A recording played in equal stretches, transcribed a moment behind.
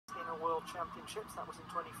World Championships. That was in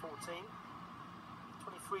 2014.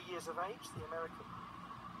 23 years of age, the American.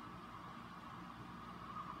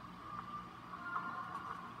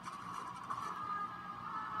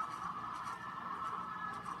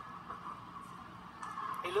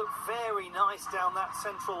 He looked very nice down that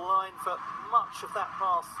central line for much of that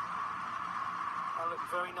pass. And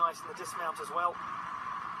looked very nice in the dismount as well.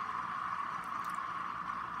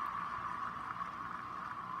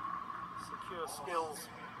 Secure skills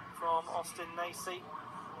from A Nacey.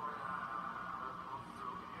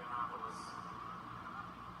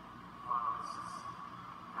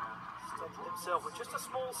 Steadied himself with just a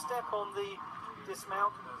small step on the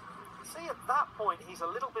dismount. See, at that point he's a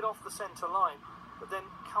little bit off the centre line, but then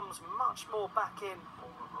comes much more back in.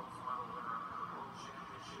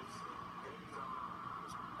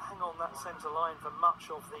 Hang on that centre line for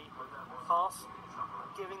much of the pass,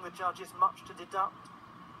 giving the judges much to deduct.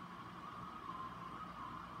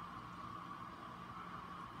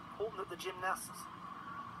 Important that the gymnasts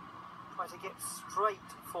try to get straight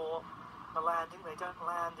for the landing. They don't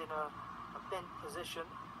land in a bent position.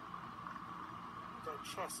 Their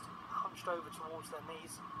chest hunched over towards their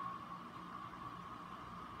knees.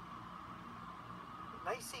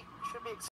 Nacey should be